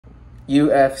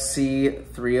UFC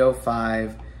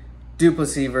 305, du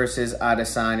Plessis versus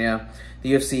Adesanya.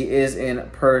 The UFC is in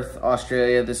Perth,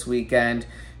 Australia this weekend.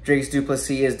 Dricus du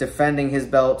Plessis is defending his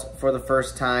belt for the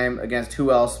first time against who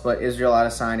else but Israel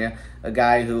Adesanya, a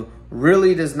guy who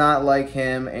really does not like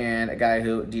him and a guy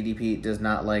who DDP does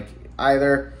not like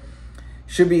either.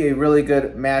 Should be a really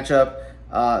good matchup.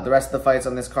 The rest of the fights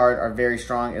on this card are very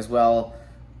strong as well.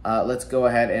 Let's go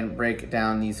ahead and break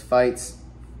down these fights.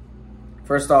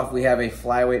 First off, we have a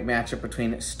flyweight matchup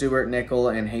between Stewart,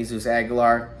 Nicoll, and Jesus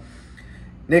Aguilar.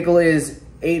 Nicoll is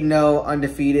 8-0,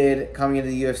 undefeated, coming into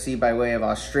the UFC by way of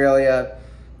Australia.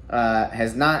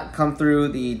 Has not come through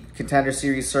the Contender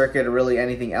Series circuit or really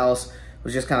anything else.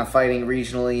 Was just kind of fighting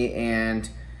regionally and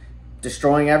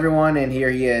destroying everyone, and here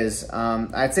he is.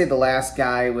 I'd say the last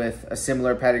guy with a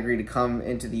similar pedigree to come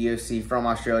into the UFC from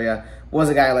Australia was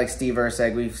a guy like Steve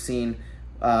Erceg. We've seen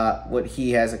what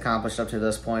he has accomplished up to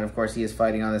this point. Of course, he is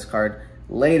fighting on this card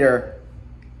later.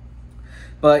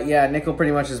 But yeah, Nicoll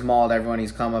pretty much has mauled everyone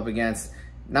he's come up against.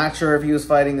 Not sure if he was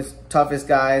fighting the toughest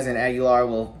guys, and Aguilar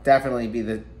will definitely be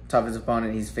the toughest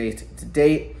opponent he's faced to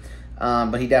date.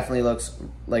 But he definitely looks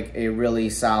like a really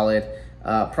solid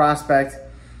prospect.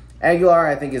 Aguilar,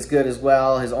 I think, is good as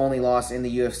well. His only loss in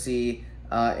the UFC,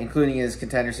 including his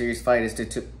Contender Series fight, is to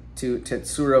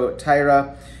Tetsuro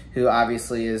Taira, who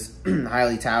obviously is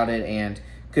highly touted and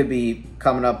could be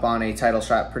coming up on a title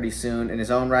shot pretty soon in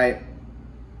his own right.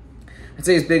 I'd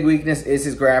say his big weakness is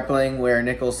his grappling, where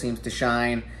Nicoll seems to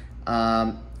shine.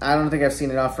 I don't think I've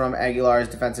seen enough from Aguilar's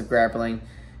defensive grappling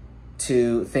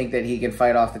to think that he can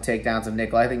fight off the takedowns of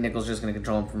Nicoll. I think Nicoll's just going to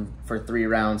control him for 3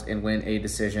 rounds and win a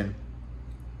decision.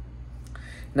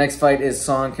 Next fight is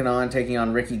Kenan taking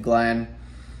on Ricky Glenn.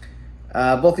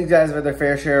 Both these guys have had their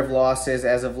fair share of losses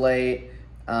as of late.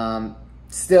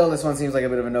 Still, this one seems like a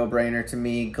bit of a no-brainer to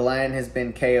me. Glenn has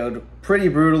been KO'd pretty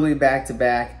brutally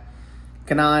back-to-back.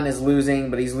 Kenan is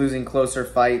losing, but he's losing closer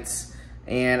fights.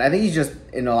 And I think he's just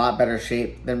in a lot better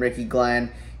shape than Ricky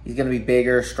Glenn. He's going to be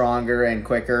bigger, stronger, and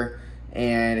quicker.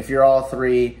 And if you're all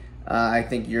three, I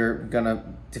think you're going to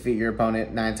defeat your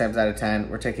opponent 9 times out of 10.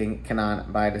 We're taking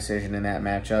Kenan by decision in that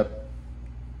matchup.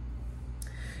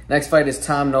 Next fight is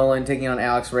Nolan taking on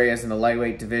Alex Reyes in the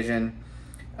lightweight division.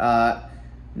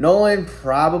 Nolan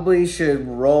probably should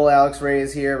roll Alex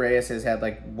Reyes here. Reyes has had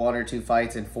like 1 or 2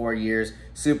 fights in 4 years.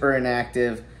 Super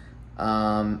inactive.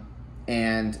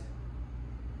 And,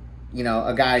 you know,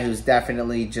 a guy who's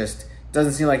definitely just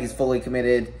doesn't seem like he's fully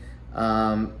committed,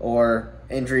 or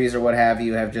injuries or what have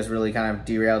you have just really kind of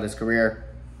derailed his career.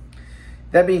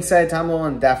 That being said,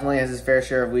 Nolan definitely has his fair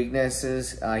share of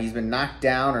weaknesses. He's been knocked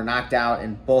down or knocked out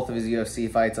in both of his UFC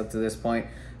fights up to this point.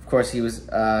 Of course, he was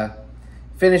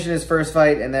finished in his first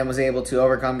fight and then was able to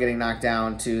overcome getting knocked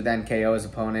down to then KO his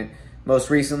opponent most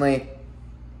recently.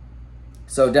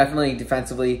 So definitely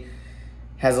defensively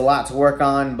has a lot to work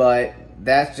on, but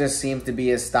that just seems to be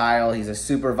his style. He's a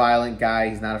super violent guy.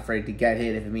 He's not afraid to get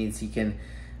hit if it means he can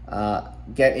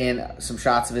get in some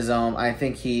shots of his own. I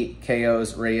think he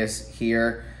KOs Reyes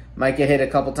here. Might get hit a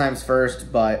couple times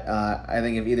first, but I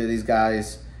think if either of these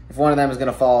guys, if one of them is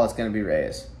going to fall, it's going to be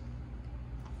Reyes.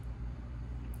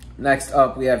 Next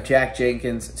up, we have Jack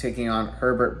Jenkins taking on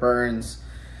Herbert Burns.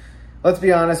 Let's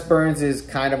be honest, Burns is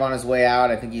kind of on his way out.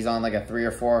 I think he's on like a 3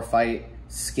 or 4 fight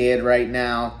skid right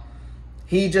now.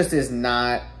 He just is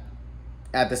not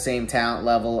at the same talent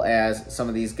level as some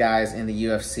of these guys in the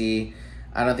UFC.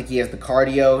 I don't think he has the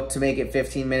cardio to make it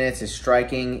 15 minutes. His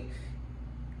striking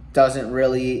doesn't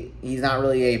really, he's not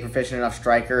really a proficient enough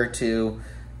striker to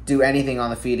do anything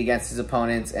on the feet against his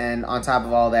opponents. And on top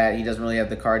of all that, he doesn't really have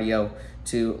the cardio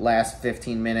to last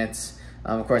 15 minutes.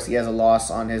 Of course, he has a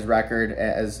loss on his record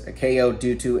as a KO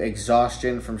due to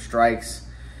exhaustion from strikes.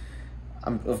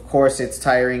 Of course, it's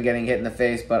tiring getting hit in the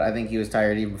face, but I think he was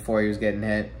tired even before he was getting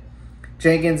hit.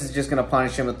 Jenkins is just going to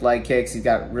punish him with leg kicks. He's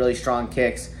got really strong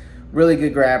kicks, really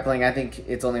good grappling. I think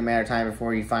it's only a matter of time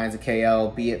before he finds a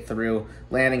KO, be it through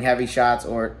landing heavy shots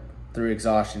or through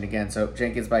exhaustion again. So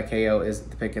Jenkins by KO is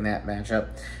the pick in that matchup.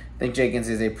 I think Jenkins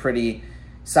is a pretty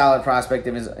solid prospect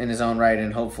in his own right,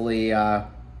 and hopefully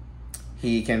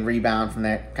he can rebound from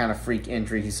that kind of freak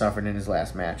injury he suffered in his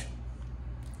last match.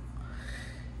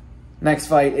 Next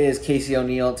fight is Casey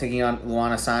O'Neill taking on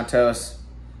Luana Santos.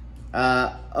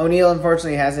 O'Neill,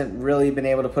 unfortunately, hasn't really been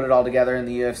able to put it all together in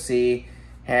the UFC.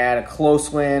 Had a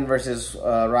close win versus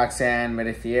Roxanne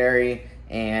Medifieri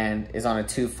and is on a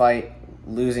 2-fight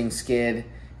losing skid.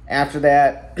 After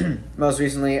that, most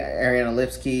recently, Ariana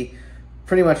Lipski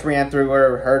pretty much ran through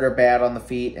her, hurt her bad on the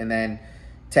feet, and then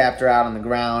tapped her out on the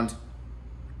ground.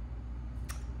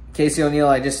 Casey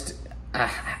O'Neill,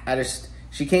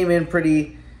 she came in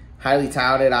pretty highly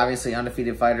touted, obviously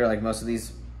undefeated fighter, like most of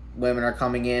these women are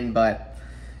coming in, but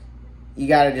you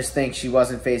got to just think she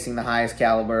wasn't facing the highest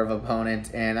caliber of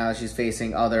opponent, and now that she's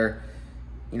facing other,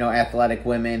 athletic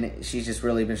women, she's just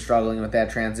really been struggling with that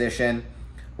transition.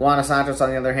 Luana Santos, on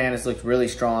the other hand, has looked really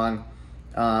strong.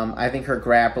 I think her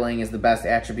grappling is the best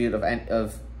attribute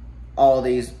of all of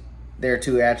these. There are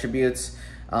 2 attributes,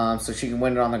 so she can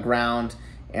win it on the ground,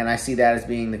 and I see that as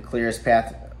being the clearest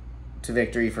path to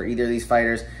victory for either of these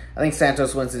fighters. I think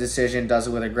Santos wins the decision, does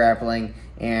it with her grappling,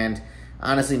 and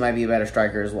honestly might be a better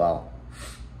striker as well.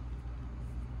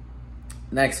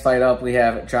 Next fight up, we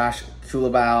have Josh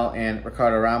Culibao and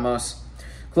Ricardo Ramos.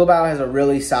 Culibao has a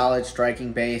really solid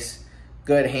striking base,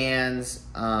 good hands.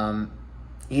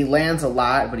 He lands a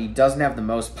lot, but he doesn't have the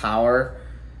most power.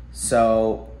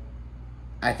 So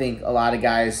I think a lot of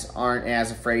guys aren't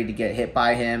as afraid to get hit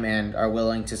by him and are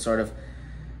willing to sort of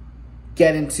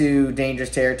get into dangerous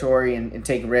territory and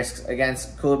take risks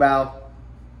against Culibao.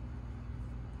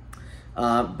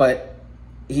 But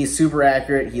he's super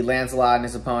accurate. He lands a lot in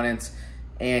his opponents.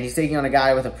 And he's taking on a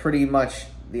guy with a pretty much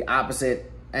the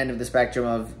opposite end of the spectrum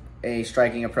of a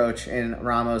striking approach in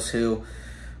Ramos, who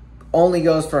only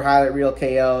goes for highlight reel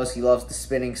KOs. He loves the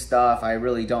spinning stuff. I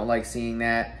really don't like seeing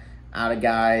that out of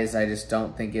guys. I just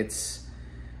don't think it's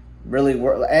really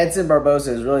Edson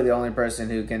Barboza is really the only person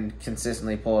who can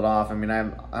consistently pull it off. I mean, I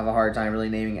have a hard time really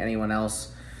naming anyone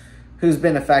else who's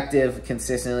been effective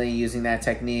consistently using that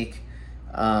technique.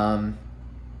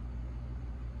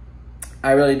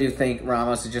 I really do think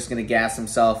Ramos is just going to gas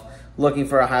himself, looking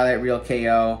for a highlight reel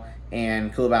KO,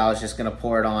 and Culibao is just going to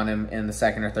pour it on him in the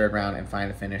 2nd or 3rd round and find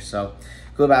a finish. So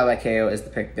Culibao by KO is the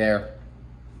pick there.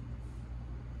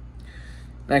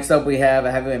 Next up, we have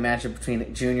a heavyweight matchup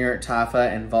between Junior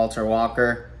Tafa and Valter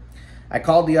Walker. I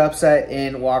called the upset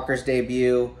in Walker's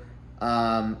debut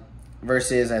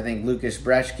versus, I think, Lucas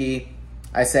Brzeski.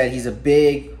 I said he's a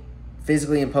big,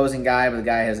 physically imposing guy, but the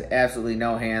guy has absolutely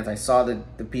no hands. I saw the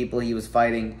people he was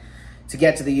fighting to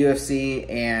get to the UFC,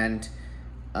 and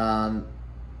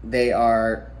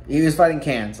he was fighting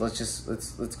cans.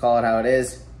 Let's call it how it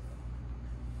is.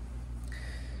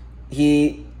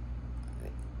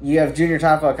 You have Junior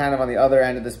Tafa kind of on the other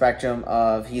end of the spectrum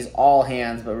of he's all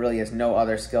hands, but really has no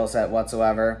other skill set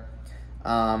whatsoever.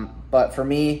 But for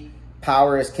me,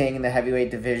 power is king in the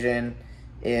heavyweight division.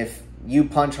 If you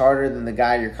punch harder than the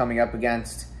guy you're coming up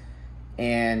against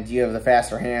and you have the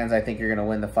faster hands, I think you're going to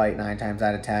win the fight 9 times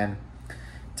out of 10.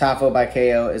 Tafa by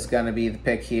KO is going to be the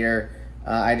pick here.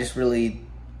 I just really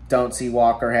don't see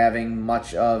Walker having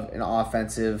much of an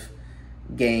offensive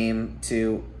game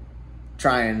to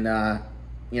try and,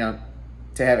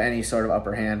 to have any sort of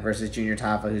upper hand versus Junior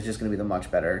Tafa, who's just going to be the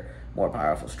much better, more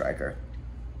powerful striker.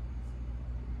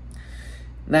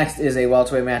 Next is a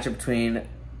welterweight matchup between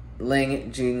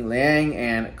Jingliang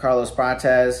and Carlos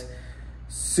Prates.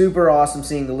 Super awesome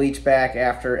seeing the Leech back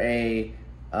after a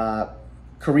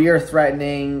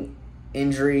career-threatening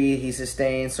injury he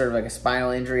sustained, sort of like a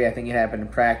spinal injury. I think it happened in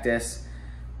practice.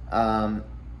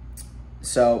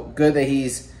 So good that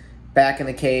he's back in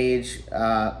the cage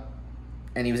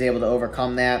and he was able to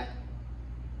overcome that.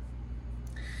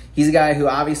 He's a guy who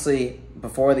obviously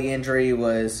before the injury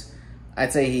was,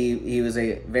 I'd say he was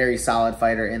a very solid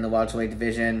fighter in the welterweight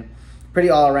division. Pretty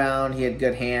all around. He had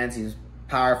good hands. He was a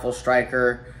powerful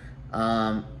striker.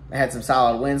 Had some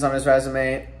solid wins on his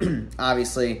resume.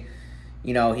 Obviously,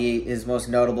 his most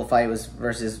notable fight was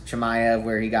versus Chimaev,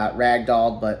 where he got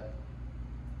ragdolled, but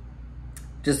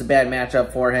just a bad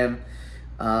matchup for him.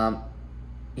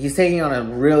 He's taking on a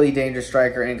really dangerous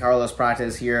striker in Carlos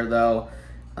Prates here, though,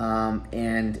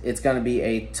 and it's going to be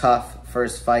a tough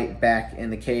first fight back in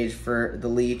the cage for the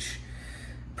Leech.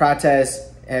 Prates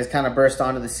has kind of burst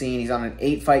onto the scene. He's on an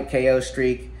 8-fight KO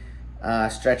streak,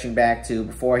 stretching back to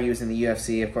before he was in the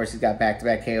UFC. Of course, he's got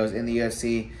back-to-back KOs in the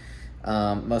UFC.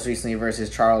 Most recently versus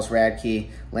Charles Radke,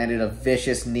 landed a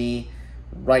vicious knee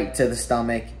right to the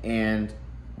stomach, and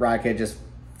Radke just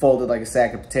folded like a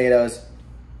sack of potatoes.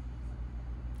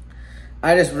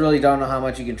 I just really don't know how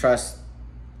much you can trust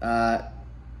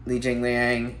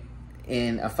Jingliang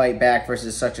in a fight back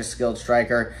versus such a skilled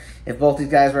striker. If both these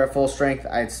guys were at full strength,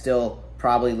 I'd still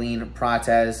probably lean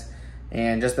Prates.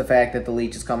 And just the fact that the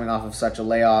Leech is coming off of such a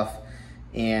layoff,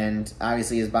 and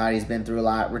obviously his body's been through a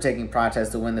lot, we're taking Prates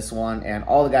to win this one, and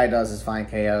all the guy does is find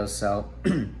KOs, so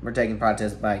we're taking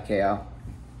Prates by KO.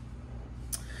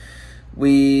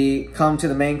 We come to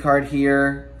the main card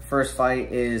here. First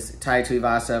fight is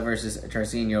Tuivasa versus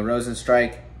Jairzinho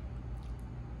Rozenstruik.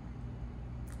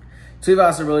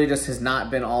 Tuivasa really just has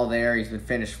not been all there. He's been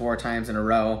finished 4 times in a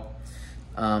row.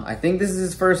 I think this is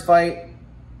his first fight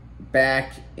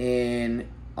back in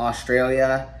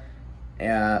Australia.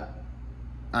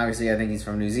 Obviously, I think he's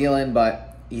from New Zealand,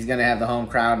 but he's going to have the home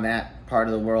crowd in that part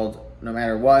of the world no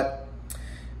matter what.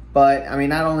 But, I mean,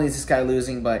 not only is this guy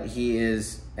losing, but he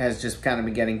has just kind of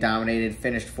been getting dominated,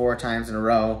 finished 4 times in a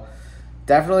row.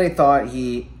 Definitely thought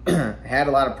he had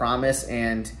a lot of promise,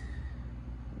 and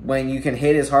when you can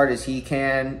hit as hard as he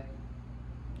can,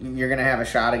 you're going to have a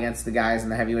shot against the guys in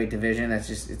the heavyweight division.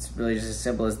 It's really just as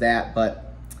simple as that.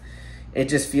 But it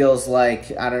just feels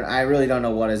like, I really don't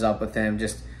know what is up with him.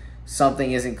 Just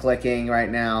something isn't clicking right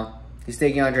now. He's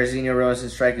taking on Jairzinho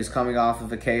Rozenstruik, who's coming off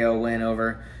of a KO win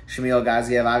over Shamil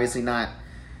Gaziev. Obviously not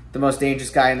the most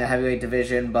dangerous guy in the heavyweight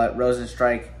division, but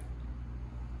Rozenstruik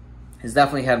has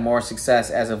definitely had more success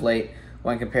as of late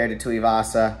when compared to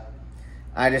Tuivasa.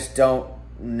 I just don't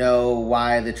know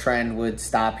why the trend would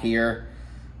stop here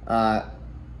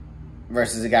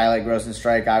versus a guy like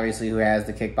Rozenstruik, obviously, who has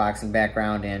the kickboxing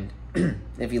background, and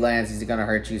if he lands, he's going to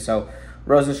hurt you. So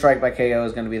Rozenstruik by KO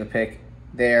is going to be the pick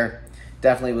there.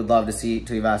 Definitely would love to see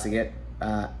Tuivasa get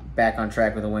back on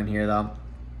track with a win here, though.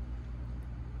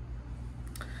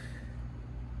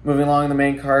 Moving along in the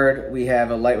main card, we have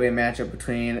a lightweight matchup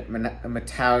between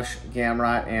Mateusz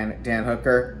Gamrot and Dan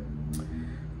Hooker.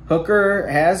 Hooker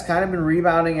has kind of been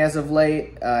rebounding as of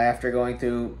late after going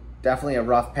through definitely a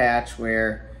rough patch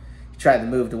where he tried to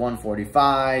move to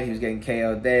 145. He was getting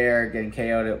KO'd there, getting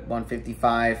KO'd at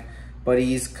 155. But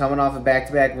he's coming off of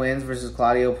back-to-back wins versus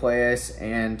Claudio Plessis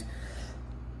and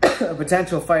a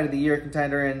potential fight of the year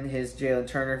contender in his Jalen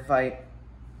Turner fight.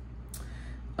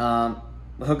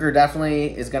 Hooker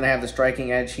definitely is going to have the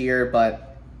striking edge here,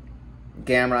 but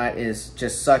Gamrot is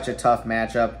just such a tough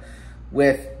matchup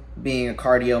with being a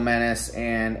cardio menace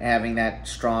and having that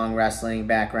strong wrestling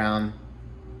background.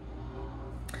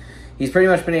 He's pretty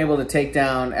much been able to take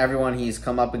down everyone he's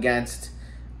come up against.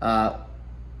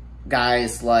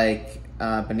 Guys like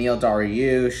Beneil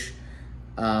Dariush,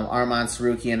 Arman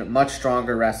Sarukian, much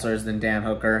stronger wrestlers than Dan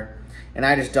Hooker. And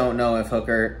I just don't know if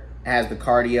Hooker has the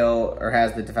cardio or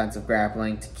has the defensive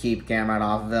grappling to keep Gamrot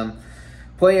off of him.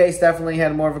 Plessis definitely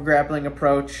had more of a grappling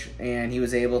approach, and he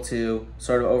was able to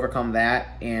sort of overcome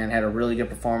that and had a really good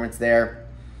performance there.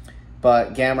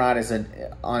 But Gamrot is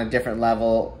on a different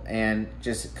level and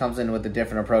just comes in with a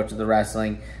different approach to the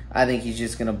wrestling. I think he's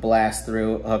just going to blast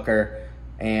through Hooker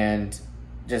and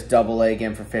just double leg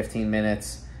him for 15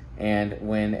 minutes and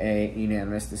win a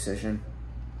unanimous decision.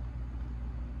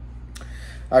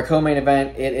 Our co-main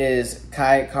event, it is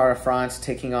Kai Kara-France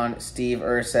taking on Steve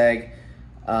Erceg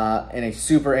in a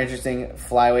super interesting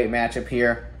flyweight matchup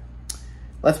here.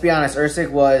 Let's be honest, Erceg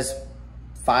was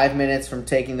 5 minutes from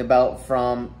taking the belt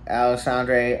from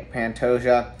Alexandre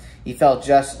Pantoja. He fell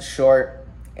just short,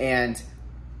 and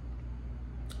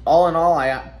all in all,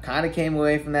 I kind of came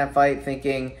away from that fight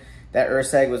thinking that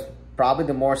Erceg was probably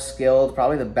the more skilled,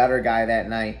 probably the better guy that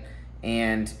night,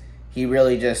 and he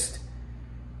really just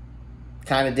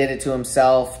kind of did it to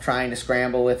himself, trying to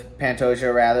scramble with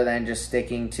Pantoja rather than just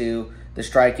sticking to the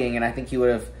striking, and I think he would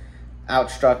have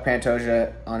outstruck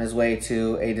Pantoja on his way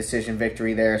to a decision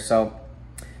victory there. So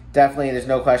definitely there's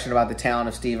no question about the talent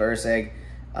of Steve Erceg,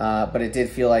 but it did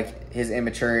feel like his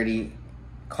immaturity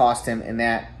cost him in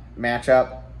that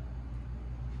matchup.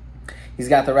 He's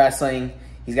got the wrestling,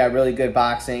 he's got really good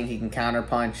boxing, he can counter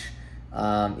punch,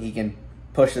 he can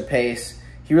push the pace,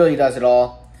 he really does it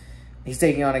all. He's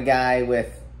taking on a guy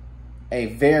with a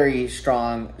very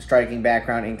strong striking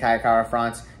background in Kai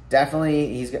Kara-France.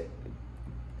 Definitely, he's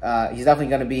definitely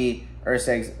going to be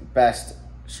Erceg's best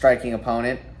striking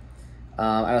opponent.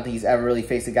 I don't think he's ever really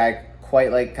faced a guy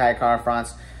quite like Kai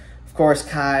Kara-France. Of course,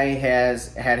 Kai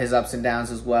has had his ups and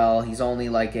downs as well. He's only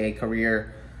like a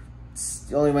career,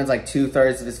 he only wins like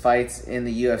 2/3 of his fights in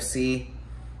the UFC.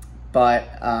 But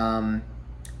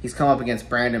he's come up against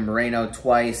Brandon Moreno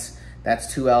twice.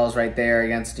 That's 2 L's right there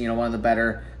against, you know, one of the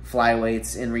better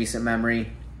flyweights in recent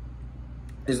memory.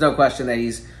 There's no question that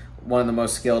he's one of the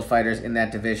most skilled fighters in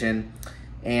that division.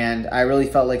 And I really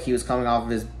felt like he was coming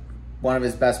off of one of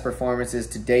his best performances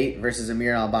to date versus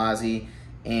Amir Albazi,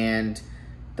 and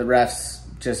the refs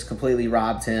just completely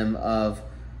robbed him of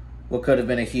what could have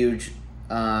been a huge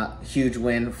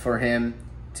win for him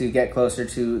to get closer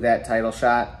to that title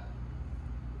shot.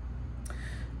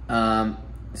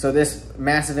 So this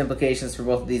massive implications for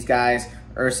both of these guys.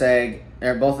 Erceg,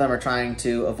 both of them are trying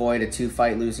to avoid a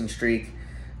 2-fight losing streak.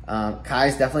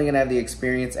 Kai's definitely going to have the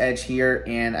experience edge here,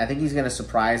 and I think he's going to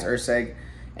surprise Erceg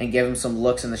and give him some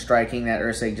looks in the striking that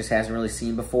Erceg just hasn't really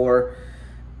seen before.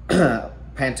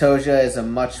 Pantoja is a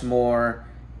much more,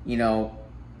 you know,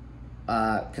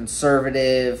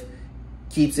 conservative,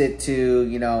 keeps it to,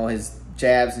 you know, his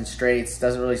jabs and straights,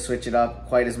 doesn't really switch it up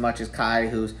quite as much as Kai,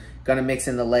 who's going to mix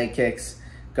in the leg kicks,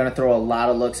 going to throw a lot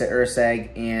of looks at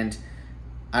Erceg, and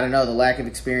I don't know, the lack of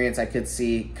experience I could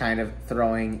see kind of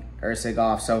throwing Erceg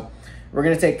off. So we're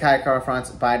going to take Kai Kara-France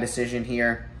by decision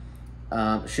here.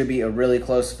 Should be a really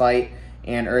close fight,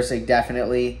 and Erceg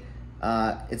definitely,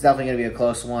 it's definitely going to be a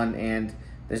close one, and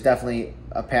there's definitely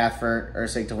a path for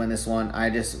Erceg to win this one. I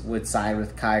just would side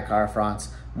with Kai Kara-France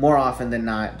more often than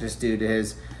not, just due to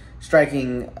his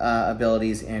striking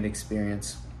abilities and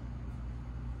experience.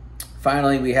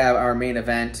 Finally, we have our main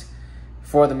event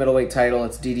for the middleweight title.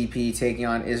 It's DDP taking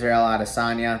on Israel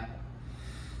Adesanya.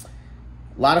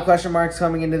 A lot of question marks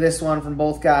coming into this one from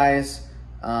both guys.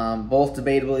 Both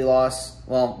debatably lost.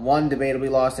 Well, one debatably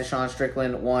lost to Sean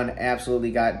Strickland. One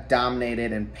absolutely got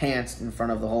dominated and pantsed in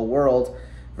front of the whole world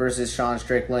versus Sean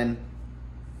Strickland.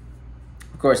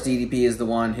 Of course, DDP is the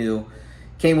one who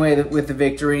came away with the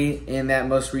victory in that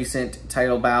most recent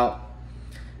title bout.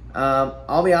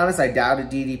 I'll be honest, I doubted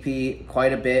DDP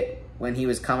quite a bit when he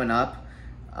was coming up.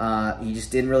 He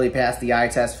just didn't really pass the eye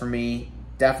test for me.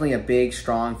 Definitely a big,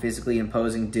 strong, physically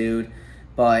imposing dude,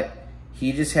 but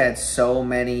he just had so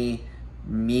many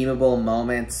memeable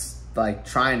moments, like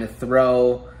trying to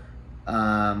throw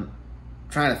guys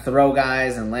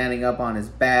and landing up on his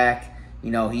back.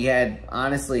 You know, he had,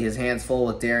 honestly, his hands full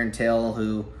with Darren Till,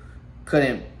 who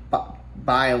couldn't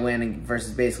buy a win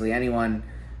versus basically anyone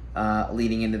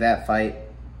leading into that fight.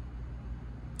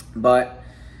 But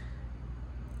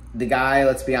the guy,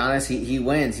 let's be honest, he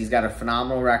wins. He's got a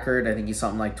phenomenal record. I think he's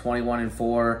something like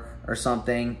 21-4 or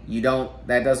something.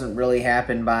 That doesn't really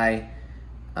happen by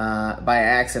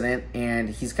accident, and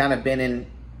he's kind of been in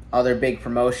other big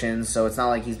promotions, so it's not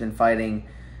like he's been fighting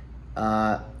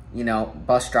you know,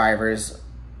 bus drivers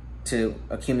to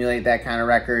accumulate that kind of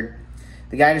record.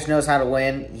 The guy just knows how to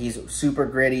win. He's super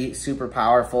gritty, super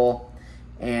powerful,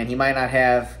 and he might not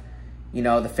have, you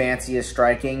know, the fanciest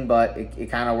striking, but it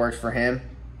kind of works for him.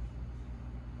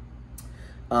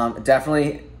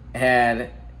 Definitely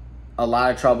had a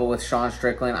lot of trouble with Sean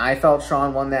Strickland. I felt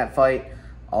Sean won that fight,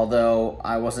 although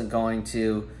I wasn't going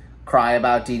to cry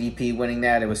about DDP winning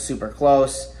that. It was super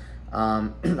close.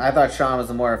 I thought Sean was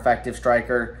the more effective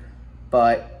striker,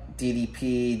 but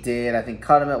DDP did, I think,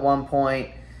 cut him at one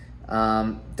point.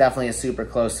 Definitely a super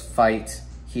close fight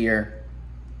here.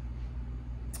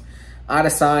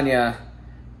 Adesanya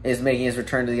is making his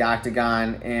return to the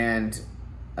octagon, and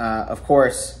of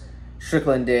course,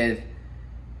 Strickland did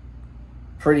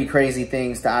pretty crazy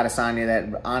things to Adesanya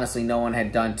that honestly no one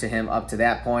had done to him up to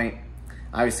that point.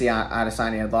 Obviously,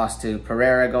 Adesanya had lost to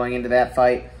Pereira going into that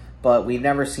fight, but we've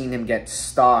never seen him get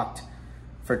stalked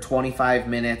for 25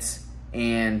 minutes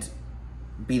and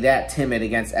be that timid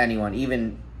against anyone.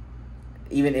 Even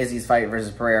Izzy's fight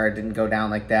versus Pereira didn't go down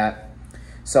like that.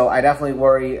 So I definitely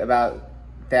worry about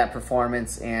that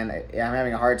performance, and I'm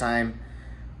having a hard time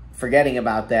forgetting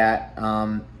about that.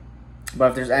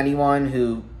 But if there's anyone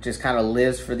who just kind of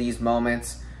lives for these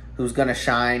moments, who's going to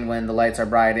shine when the lights are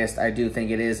brightest, I do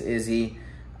think it is Izzy.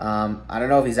 I don't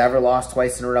know if he's ever lost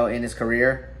twice in a row in his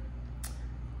career.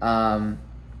 And,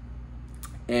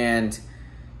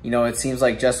 you know, it seems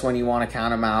like just when you want to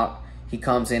count him out, he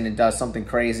comes in and does something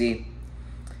crazy.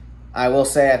 I will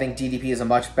say I think DDP is a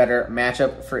much better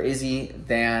matchup for Izzy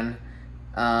than,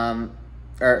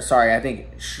 I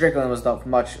think Strickland was the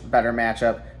much better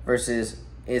matchup versus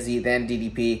Izzy than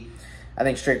DDP. I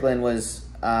think Strickland was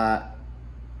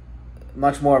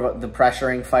much more of the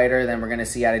pressuring fighter than we're going to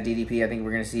see out of DDP. I think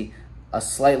we're going to see a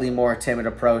slightly more timid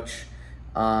approach.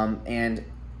 And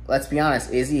let's be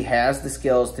honest, Izzy has the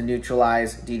skills to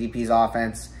neutralize DDP's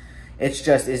offense. It's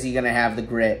just, is he going to have the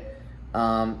grit?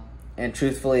 And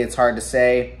truthfully, it's hard to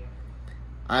say.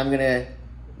 I'm going to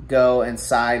go and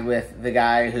side with the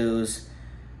guy who's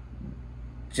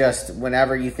just,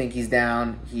 whenever you think he's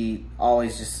down, he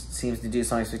always just seems to do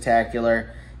something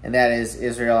spectacular, and that is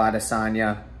Israel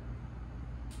Adesanya.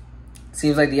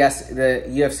 Seems like the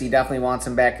UFC definitely wants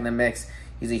him back in the mix.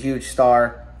 He's a huge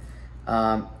star.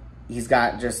 He's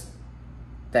got just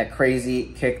that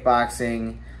crazy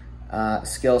kickboxing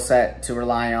skill set to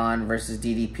rely on versus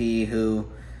DDP, who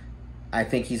I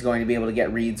think he's going to be able to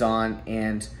get reads on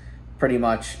and pretty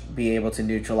much be able to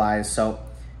neutralize. So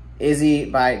Izzy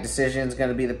by decision is going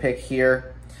to be the pick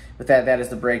here. With that, that is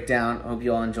the breakdown. Hope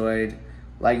you all enjoyed.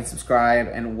 Like and subscribe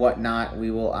and whatnot.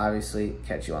 We will obviously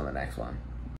catch you on the next one.